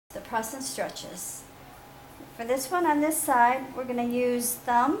press and stretches. For this one on this side, we're going to use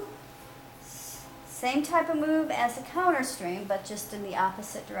thumb. Same type of move as the counter string, but just in the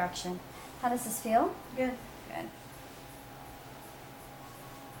opposite direction. How does this feel? Good. Good.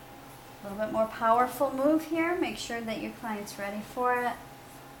 A little bit more powerful move here. Make sure that your client's ready for it.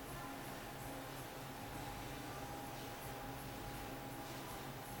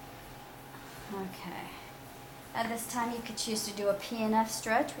 Okay. At this time, you could choose to do a PNF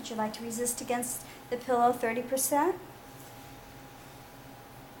stretch. Would you like to resist against the pillow 30%?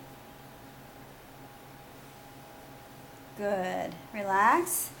 Good.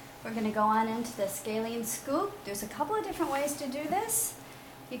 Relax. We're going to go on into the scalene scoop. There's a couple of different ways to do this.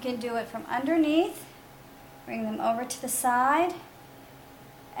 You can do it from underneath, bring them over to the side,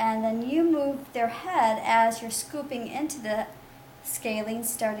 and then you move their head as you're scooping into the scalene,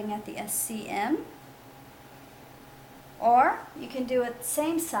 starting at the SCM. Or you can do it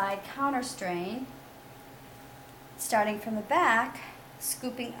same side, counter strain, starting from the back,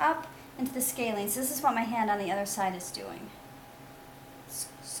 scooping up into the scalenes. This is what my hand on the other side is doing.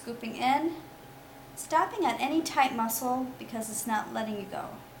 Scooping in, stopping at any tight muscle because it's not letting you go.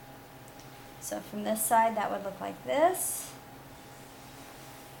 So from this side, that would look like this.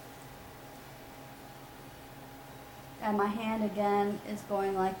 And my hand again is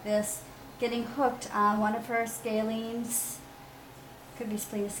going like this, getting hooked on one of her scalenes. Could be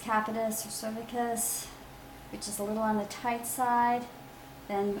splenius capitis or cervicus, which is a little on the tight side.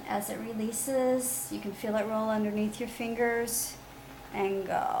 Then as it releases, you can feel it roll underneath your fingers and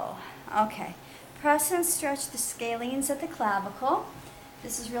go. Okay, press and stretch the scalenes at the clavicle.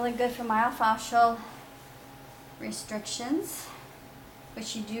 This is really good for myofascial restrictions,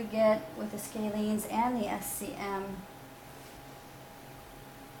 which you do get with the scalenes and the SCM.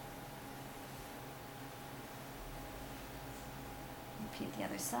 Repeat the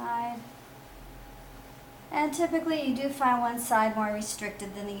other side. And typically you do find one side more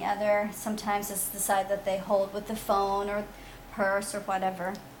restricted than the other. Sometimes it's the side that they hold with the phone or purse or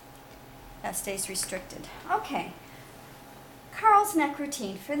whatever that stays restricted. Okay, Carl's neck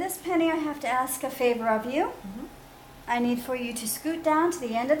routine. For this, Penny, I have to ask a favor of you. I need for you to scoot down to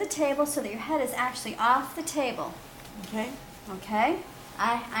the end of the table so that your head is actually off the table. Okay. Okay,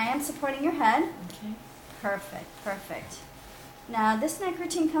 I am supporting your head. Okay. Perfect, perfect. Now, this neck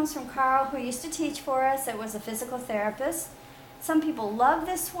routine comes from Carl, who used to teach for us. It was a physical therapist. Some people love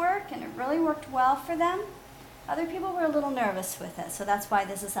this work, and it really worked well for them. Other people were a little nervous with it, so that's why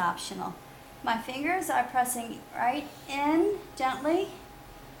this is optional. My fingers are pressing right in gently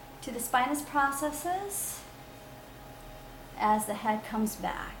to the spinous processes as the head comes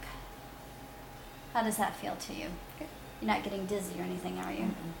back. How does that feel to you? Good. You're not getting dizzy or anything, are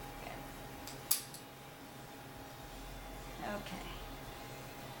you? Okay.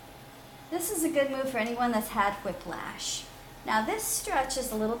 This is a good move for anyone that's had whiplash. Now this stretch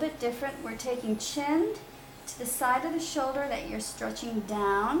is a little bit different. We're taking chin to the side of the shoulder that you're stretching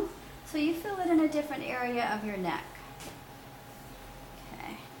down, so you feel it in a different area of your neck.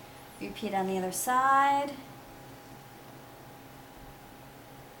 Okay. Repeat on the other side.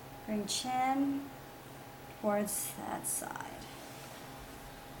 Bring chin towards that side.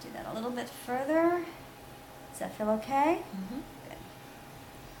 Do that a little bit further. Does that feel okay? Good.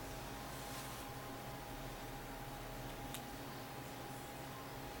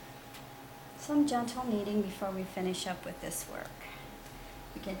 Some gentle kneading before we finish up with this work.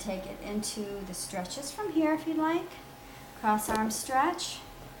 We can take it into the stretches from here if you'd like. Cross arm stretch.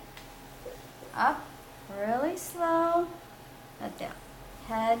 Up, really slow. Let the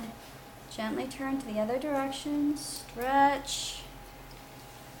head gently turn to the other direction. Stretch.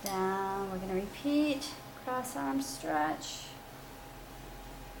 Down. We're going to repeat. Cross arm stretch.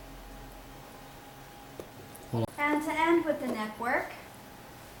 And to end with the neck work,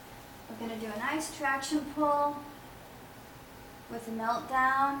 we're going to do a nice traction pull with a melt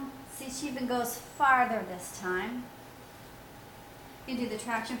down. See, she even goes farther this time. You do the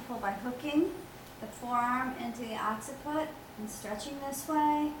traction pull by hooking the forearm into the occiput and stretching this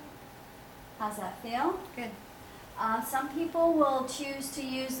way. How's that feel? Good. Some people will choose to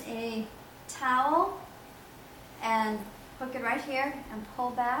use a towel and hook it right here and pull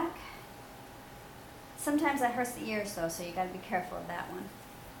back. Sometimes that hurts the ears though, so you got to be careful of that one.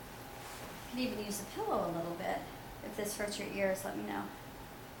 You could even use a pillow a little bit. If this hurts your ears, let me know.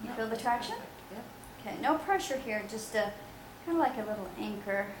 You feel the traction? Yep. Okay, no pressure here, just a kind of like a little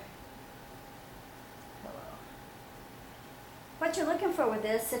anchor pillow. What you're looking for with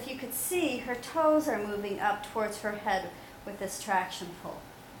this, if you could see, her toes are moving up towards her head with this traction pull.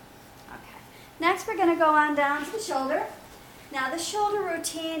 Okay. Next, we're going to go on down to the shoulder. Now the shoulder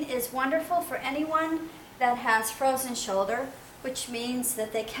routine is wonderful for anyone that has frozen shoulder, which means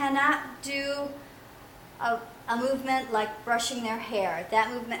that they cannot do a movement like brushing their hair.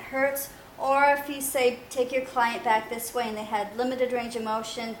 That movement hurts. Or if you say, take your client back this way and they had limited range of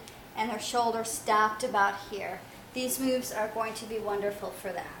motion and their shoulder stopped about here. These moves are going to be wonderful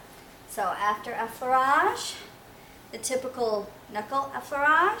for that. So after effleurage, the typical knuckle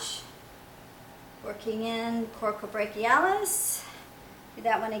effleurage, working in coracobrachialis. Do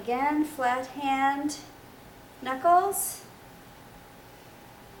that one again, flat hand, knuckles,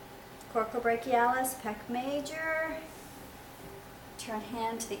 coracobrachialis, pec major. Turn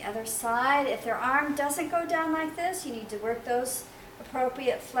hand to the other side. If their arm doesn't go down like this, you need to work those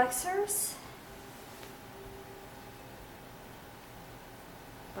appropriate flexors.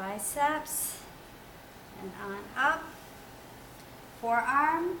 Biceps, and on up.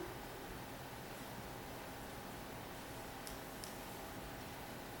 Forearm.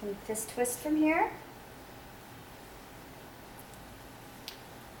 And fist twist from here.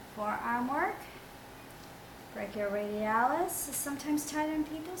 Forearm work. Brachioradialis is sometimes tight on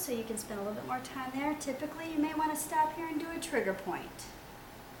people, so you can spend a little bit more time there. Typically, you may want to stop here and do a trigger point.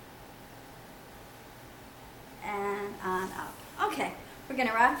 And on up. Okay, we're going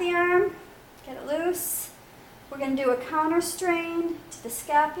to rock the arm, get it loose. We're going to do a counter strain to the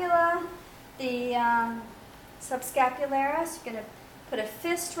scapula, the subscapularis. You're going to put a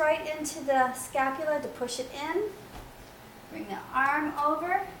fist right into the scapula to push it in. Bring the arm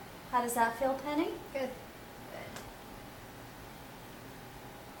over. How does that feel, Penny? Good.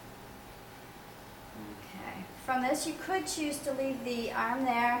 From this, you could choose to leave the arm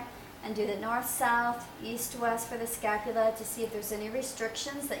there and do the north-south, east-west for the scapula to see if there's any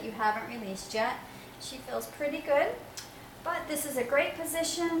restrictions that you haven't released yet. She feels pretty good, but this is a great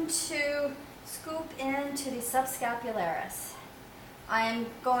position to scoop into the subscapularis. I am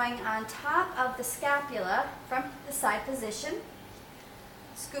going on top of the scapula from the side position,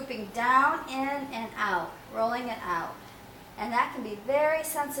 scooping down, in, and out, rolling it out. And that can be very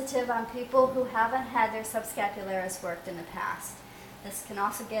sensitive on people who haven't had their subscapularis worked in the past. This can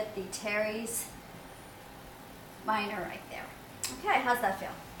also get the teres minor right there. Okay, how's that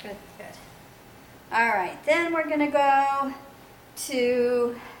feel? Good, good. All right, then we're going to go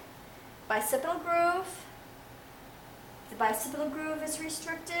to bicipital groove. The bicipital groove is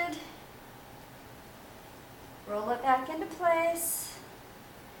restricted. Roll it back into place.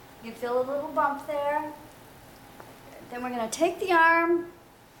 You can feel a little bump there. Then we're going to take the arm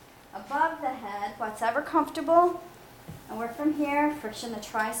above the head, what's ever comfortable, and work from here, friction the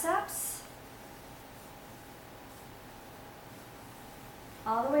triceps.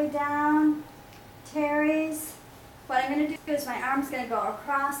 All the way down, teres. What I'm going to do is my arm's going to go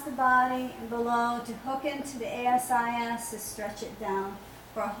across the body and below to hook into the ASIS to stretch it down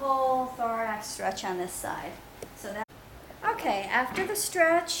for a whole thorax stretch on this side. So that. Okay, after the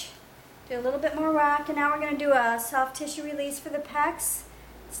stretch, do a little bit more rock, and now we're going to do a soft tissue release for the pecs.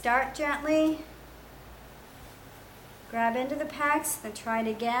 Start gently, grab into the pecs, then try it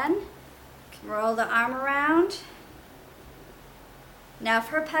again. Roll the arm around. Now if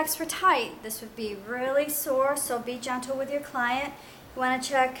her pecs were tight, this would be really sore, so be gentle with your client. You want to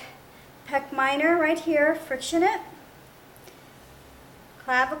check pec minor right here, friction it.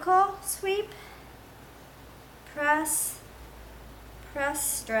 Clavicle sweep, press,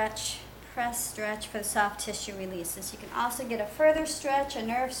 press, stretch for the soft tissue releases. You can also get a further stretch, a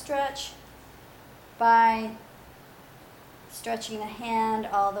nerve stretch, by stretching the hand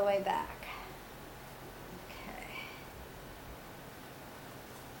all the way back. Okay.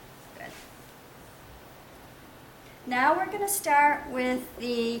 Good. Now we're going to start with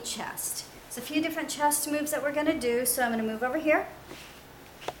the chest. There's a few different chest moves that we're going to do, so I'm going to move over here.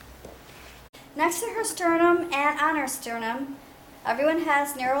 Next to her sternum and on her sternum, everyone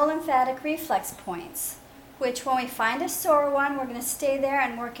has neurolymphatic reflex points, which when we find a sore one, we're going to stay there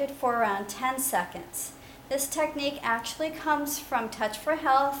and work it for around 10 seconds. This technique actually comes from Touch for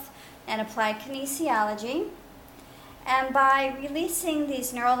Health and Applied Kinesiology. And by releasing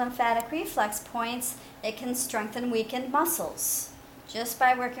these neurolymphatic reflex points, it can strengthen weakened muscles just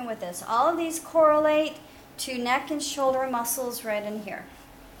by working with this. All of these correlate to neck and shoulder muscles right in here.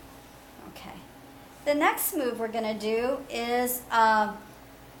 Okay. The next move we're going to do is a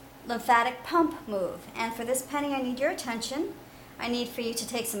lymphatic pump move. And for this, Penny, I need your attention. I need for you to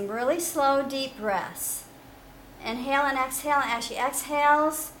take some really slow, deep breaths. Inhale and exhale. As she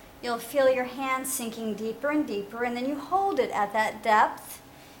exhales, you'll feel your hand sinking deeper and deeper, and then you hold it at that depth.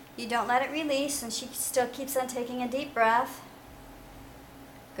 You don't let it release, and she still keeps on taking a deep breath.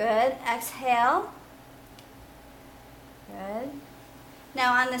 Good. Exhale. Good.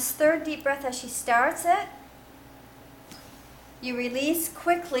 Now on this third deep breath as she starts it, you release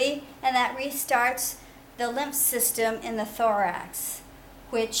quickly, and that restarts the lymph system in the thorax,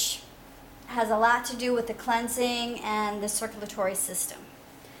 which has a lot to do with the cleansing and the circulatory system.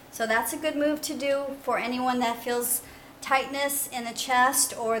 So that's a good move to do for anyone that feels tightness in the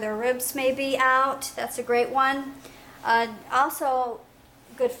chest or their ribs may be out. That's a great one. Also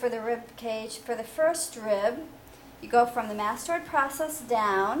good for the rib cage. For the first rib, you go from the mastoid process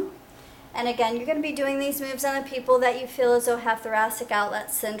down. And again, you're going to be doing these moves on the people that you feel as though have thoracic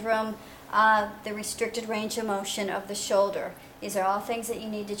outlet syndrome, the restricted range of motion of the shoulder. These are all things that you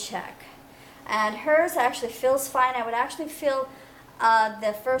need to check. And hers actually feels fine. I would actually feel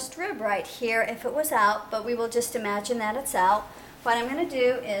the first rib right here if it was out, but we will just imagine that it's out. What I'm going to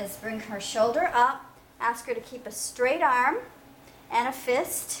do is bring her shoulder up, ask her to keep a straight arm and a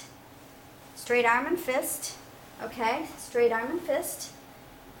fist. Straight arm and fist. Okay, straight arm and fist.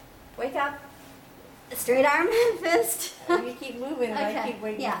 Wake up. Straight arm and fist. You keep moving, okay. I keep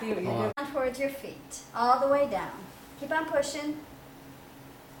waking up you. Down towards your feet. All the way down. Keep on pushing.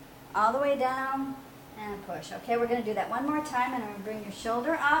 All the way down and push. Okay, we're going to do that one more time, and I'm going to bring your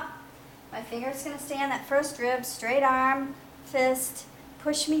shoulder up. My finger's going to stay on that first rib. Straight arm, fist.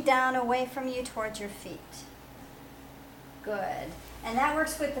 Push me down away from you towards your feet. Good. And that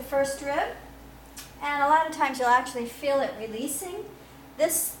works with the first rib. And a lot of times you'll actually feel it releasing.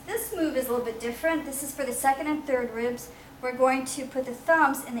 This move is a little bit different. This is for the second and third ribs. We're going to put the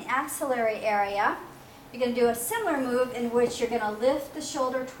thumbs in the axillary area. You're going to do a similar move in which you're going to lift the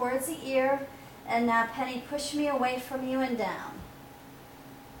shoulder towards the ear. And now, Penny, push me away from you and down.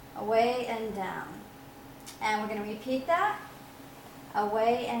 Away and down. And we're going to repeat that.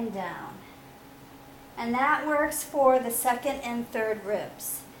 Away and down. And that works for the second and third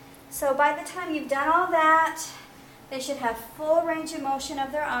ribs. So by the time you've done all that, they should have full range of motion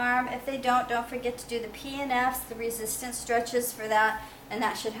of their arm. If they don't forget to do the P and Fs, the resistance stretches for that, and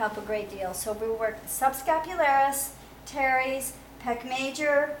that should help a great deal. So we work the subscapularis, teres, pec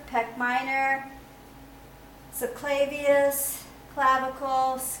major, pec minor, subclavius,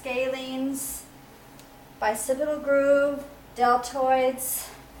 clavicle, scalenes, bicipital groove, deltoids,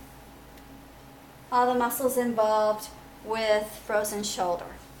 all the muscles involved with frozen shoulder.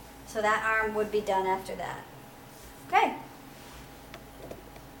 So that arm would be done after that. Okay.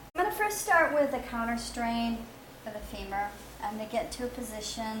 I'm going to first start with a counter strain for the femur. I'm going to get to a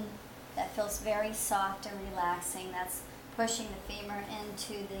position that feels very soft and relaxing. That's pushing the femur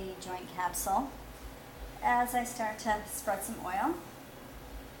into the joint capsule. As I start to spread some oil.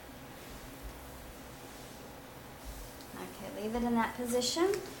 Okay, leave it in that position.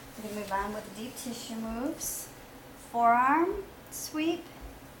 We're going to move on with the deep tissue moves. Forearm sweep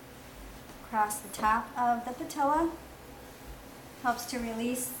across the top of the patella. Helps to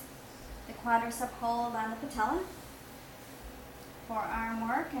release the quadricep hold on the patella. Forearm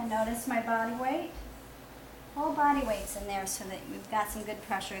work, and notice my body weight. Whole body weight's in there so that we've got some good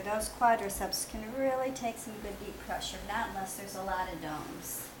pressure. Those quadriceps can really take some good deep pressure, not unless there's a lot of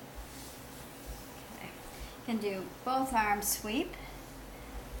domes. Okay. You can do both arm sweep.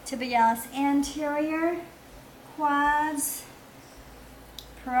 Tibialis anterior, quads,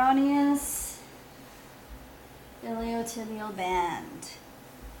 peroneus, iliotibial band.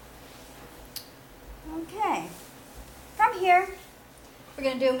 Okay. From here, we're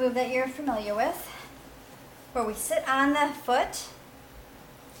going to do a move that you're familiar with, where we sit on the foot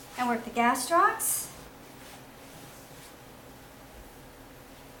and work the gastrocs.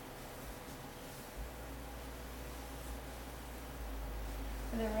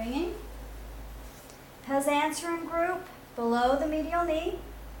 For the ringing. Pes answering group below the medial knee.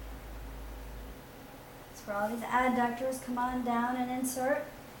 That's where all these adductors come on down and insert.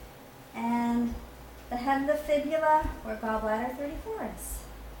 And the head of the fibula, where gallbladder 34 is.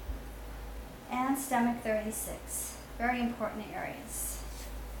 And stomach 36. Very important areas.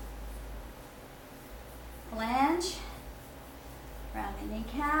 Flange, around the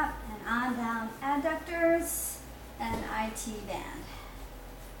kneecap, and on down adductors, and IT band.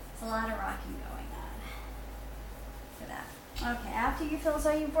 There's a lot of rocking going on for that. Okay, after you feel as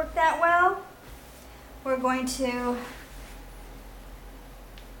though you've worked that well, we're going to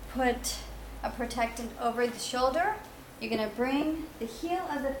put a protectant over the shoulder. You're going to bring the heel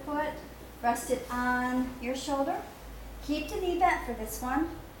of the foot, rest it on your shoulder. Keep the knee bent for this one.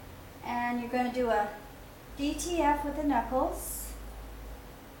 And you're going to do a DTF with the knuckles.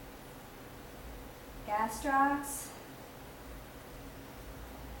 Gastrocs.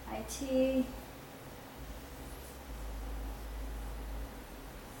 IT.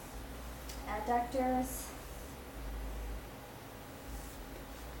 Adductors.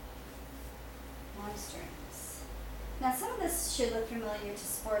 hamstrings. Now some of this should look familiar to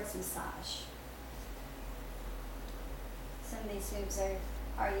sports massage. Some of these moves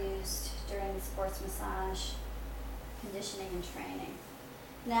are used during the sports massage, conditioning and training.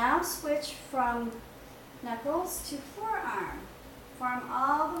 Now switch from knuckles to forearm. Forearm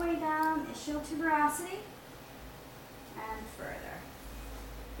all the way down, ischial tuberosity, and further.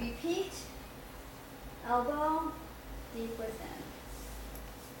 Repeat, elbow, deep within.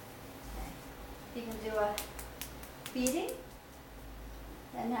 Okay. You can do a beating,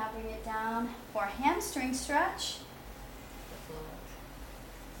 then now bring it down for hamstring stretch.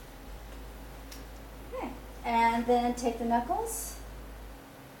 Okay, and then take the knuckles,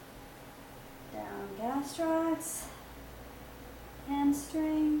 down gastrocs,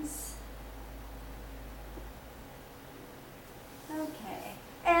 hamstrings. Okay,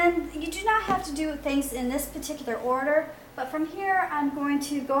 and you do not have to do things in this particular order, but from here I'm going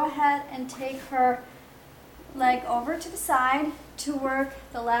to go ahead and take her leg over to the side to work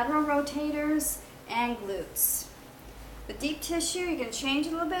the lateral rotators and glutes. With deep tissue, you're going to change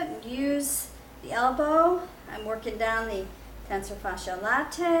a little bit and use the elbow. I'm working down the tensor fasciae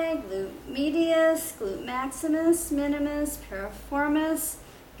latae, glute medius, glute maximus, minimus, piriformis,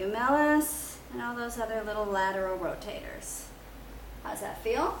 gemellus, and all those other little lateral rotators. How's that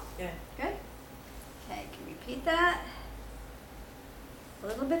feel? Good. Good? Okay, can you repeat that? A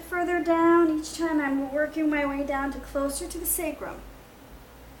little bit further down. Each time I'm working my way down to closer to the sacrum.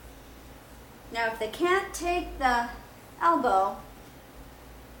 Now if they can't take the elbow,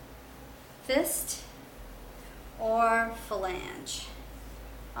 fist or phalange,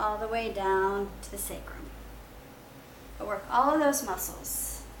 all the way down to the sacrum. But work all of those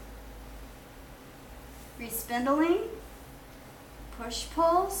muscles. Respindling,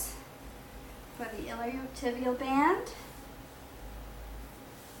 push-pulls for the iliotibial band.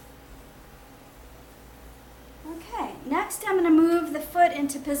 Okay, next I'm going to move the foot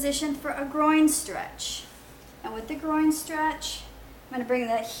into position for a groin stretch. And with the groin stretch, I'm going to bring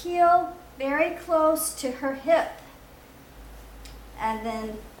that heel very close to her hip. And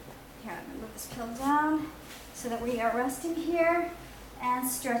then, here, I'm going to move this pillow down so that we are resting here and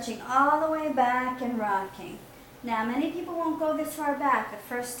stretching all the way back and rocking. Now, many people won't go this far back the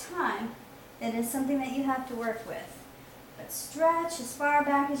first time. It is something that you have to work with. But stretch as far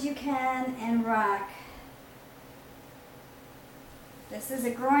back as you can and rock. This is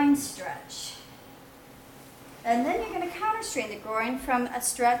a groin stretch. And then you're going to counter strain the groin from a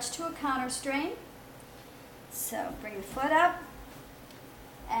stretch to a counter strain. So bring the foot up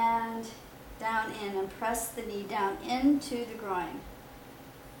and down in and press the knee down into the groin.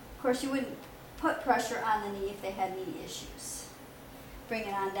 Of course, you wouldn't put pressure on the knee if they had knee issues. Bring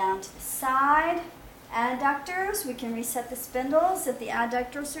it on down to the side. Adductors, we can reset the spindles if the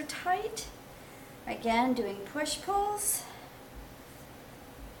adductors are tight. Again, doing push-pulls.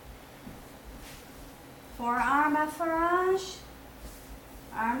 Forearm effleurage,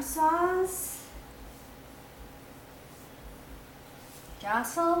 arm saws,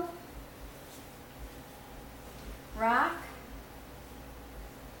 jostle, rock,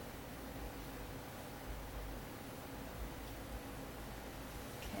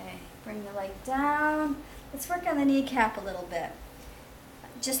 okay, bring the leg down. Let's work on the kneecap a little bit.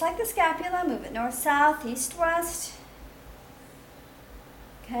 Just like the scapula, move it north, south, east, west.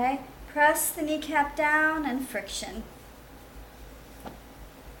 Okay. Press the kneecap down and friction.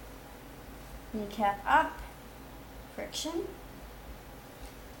 Kneecap up, friction.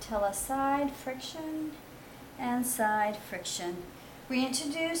 Tilla side, friction, and side friction.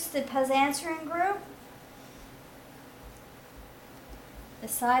 Reintroduce the Pezancerin group. The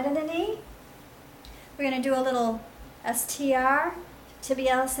side of the knee. We're going to do a little STR,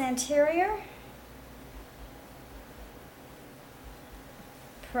 tibialis anterior.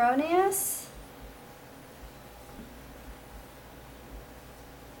 Peroneus,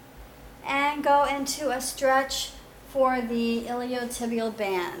 and go into a stretch for the iliotibial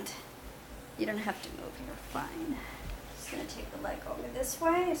band. You don't have to move here, fine. Just going to take the leg over this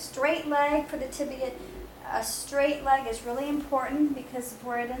way. A straight leg for the tibia. A straight leg is really important because of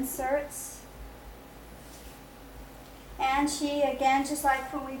where it inserts. And she, again, just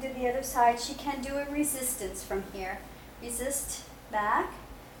like when we did the other side, she can do a resistance from here. Resist back.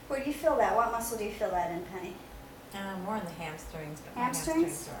 Where do you feel that? What muscle do you feel that in, Penny? More in the hamstrings, but Hamstrings? my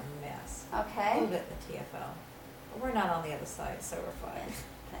hamstrings are a mess. Okay. A little bit in the TFL. But we're not on the other side, so we're fine.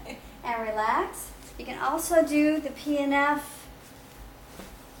 Okay. And relax. You can also do the PNF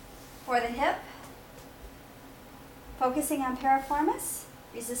for the hip. Focusing on piriformis.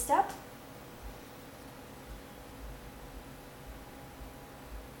 Resist up.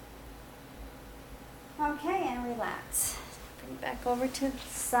 Okay, and relax. Bring it back over to the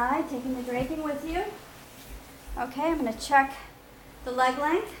side, taking the draping with you. Okay, I'm going to check the leg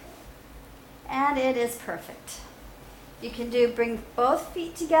length, and it is perfect. You can bring both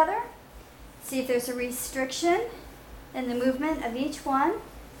feet together, see if there's a restriction in the movement of each one.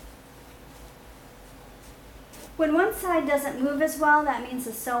 When one side doesn't move as well, that means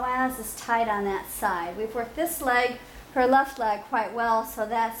the psoas is tight on that side. We've worked this leg, her left leg, quite well, so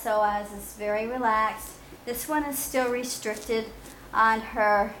that psoas is very relaxed. This one is still restricted on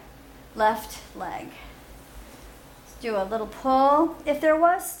her left leg. Let's do a little pull. If there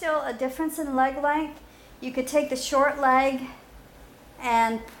was still a difference in leg length, you could take the short leg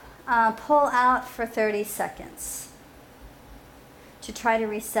and pull out for 30 seconds to try to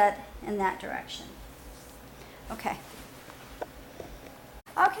reset in that direction. Okay.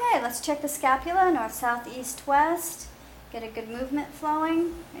 Okay, let's check the scapula, north, south, east, west. Get a good movement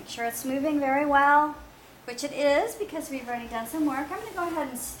flowing. Make sure it's moving very well, which it is because we've already done some work. I'm going to go ahead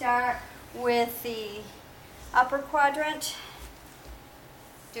and start with the upper quadrant.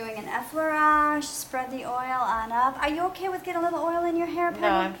 Doing an effleurage, spread the oil on up. Are you okay with getting a little oil in your hair, Penny?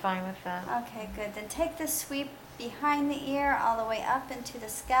 No, I'm fine with that. Okay, good. Then take this sweep behind the ear all the way up into the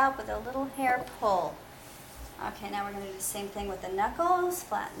scalp with a little hair pull. Okay, now we're going to do the same thing with the knuckles,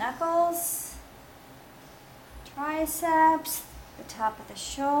 flat knuckles, triceps, the top of the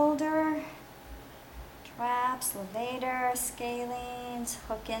shoulder, traps, levator, scalenes,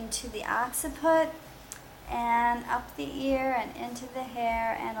 hook into the occiput, and up the ear and into the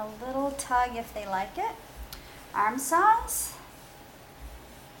hair, and a little tug if they like it. Arm saws,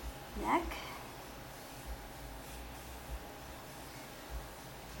 neck,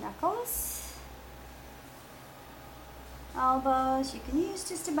 knuckles, elbows. You can use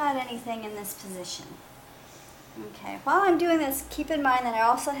just about anything in this position. Okay, while I'm doing this, keep in mind that I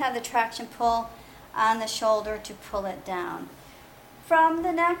also have the traction pull on the shoulder to pull it down. From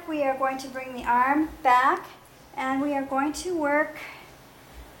the neck, we are going to bring the arm back, and we are going to work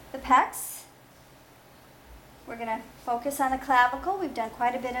the pecs. We're going to focus on the clavicle. We've done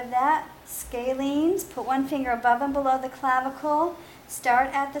quite a bit of that. Scalenes, put one finger above and below the clavicle.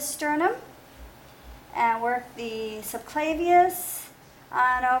 Start at the sternum and work the subclavius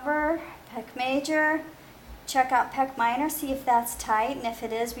on over, pec major. Check out pec minor, see if that's tight, and if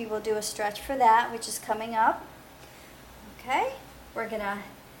it is, we will do a stretch for that, which is coming up. Okay, we're gonna,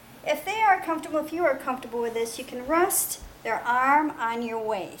 if they are comfortable, if you are comfortable with this, you can rest their arm on your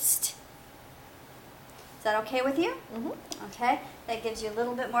waist. Is that okay with you? Mm-hmm. Okay, that gives you a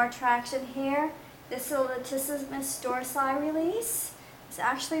little bit more traction here. This is a latissimus dorsi release. This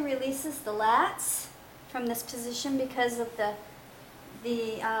actually releases the lats from this position because of the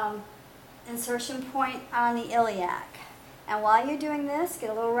insertion point on the iliac. And while you're doing this,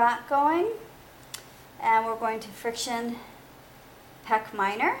 get a little rock going, and we're going to friction pec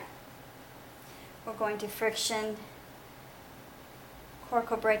minor. We're going to friction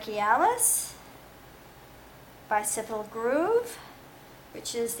coracobrachialis, bicipital groove,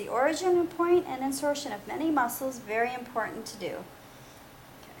 which is the origin point and insertion of many muscles, very important to do.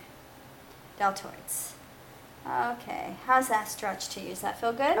 Okay. Deltoids. Okay, how's that stretch to you? Does that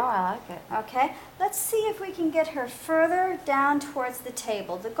feel good? Oh, I like it. Okay, let's see if we can get her further down towards the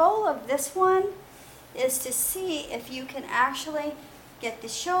table. The goal of this one is to see if you can actually get the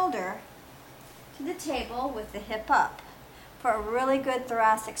shoulder to the table with the hip up for a really good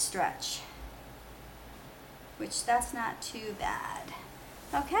thoracic stretch, which that's not too bad.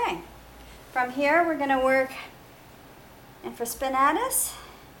 Okay, from here we're going to work infraspinatus.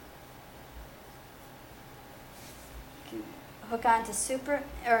 Hook onto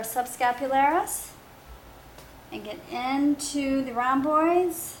subscapularis and get into the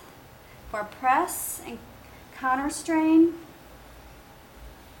rhomboids for press and counter strain.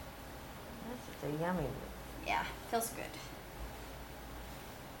 This is a yummy one. Yeah, feels good.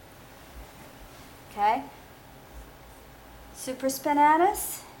 Okay.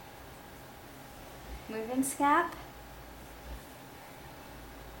 Supraspinatus, moving scap,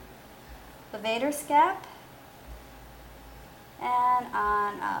 levator scap, and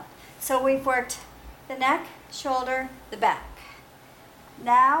on up. So we've worked the neck, shoulder, the back.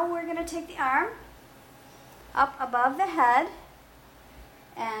 Now we're going to take the arm up above the head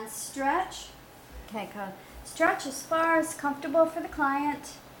and stretch. Okay, good. Stretch as far as comfortable for the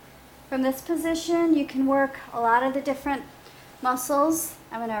client. From this position, you can work a lot of the different muscles.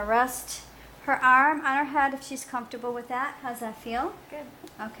 I'm going to rest her arm on her head if she's comfortable with that. How's that feel? Good.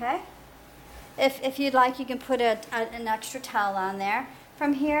 Okay. If you'd like, you can put an extra towel on there.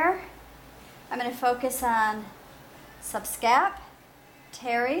 From here, I'm going to focus on subscap,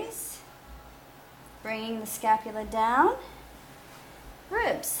 teres, Bringing the scapula down.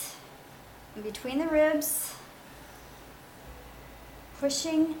 Ribs. In between the ribs,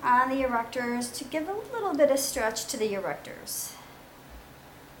 pushing on the erectors to give a little bit of stretch to the erectors.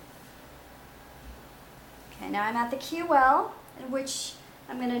 Okay, now I'm at the QL, in which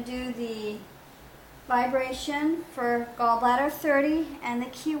I'm going to do the vibration for gallbladder 30 and the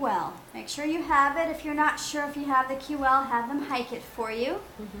QL. Make sure you have it. If you're not sure if you have the QL, have them hike it for you.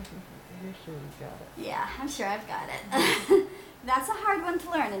 You're sure you got it. Yeah, I'm sure I've got it. That's a hard one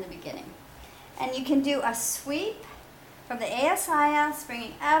to learn in the beginning. And you can do a sweep from the ASIS,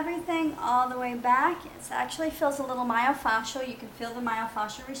 bringing everything all the way back. It actually feels a little myofascial. You can feel the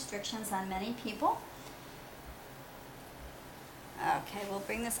myofascial restrictions on many people. Okay, we'll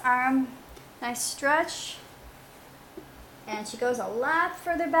bring this arm, nice stretch. And she goes a lot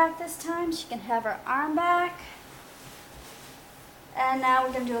further back this time. She can have her arm back. And now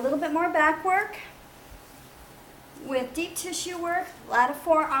we're going to do a little bit more back work with deep tissue work, a lot of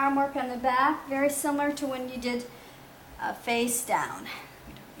forearm work on the back, very similar to when you did face down.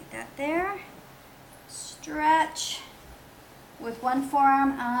 We don't need that there. Stretch with one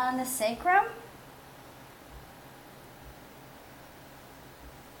forearm on the sacrum.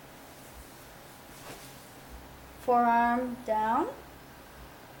 Forearm down.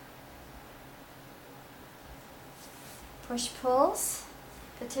 Push pulls,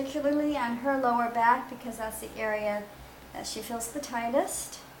 particularly on her lower back because that's the area that she feels the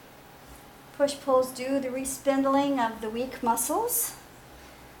tightest. Push pulls do the respindling of the weak muscles.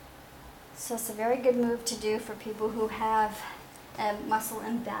 So it's a very good move to do for people who have a muscle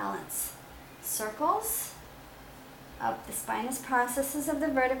imbalance. Circles up the spinous processes of the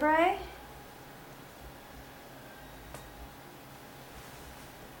vertebrae.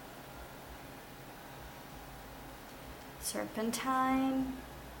 Serpentine,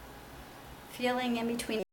 feeling in between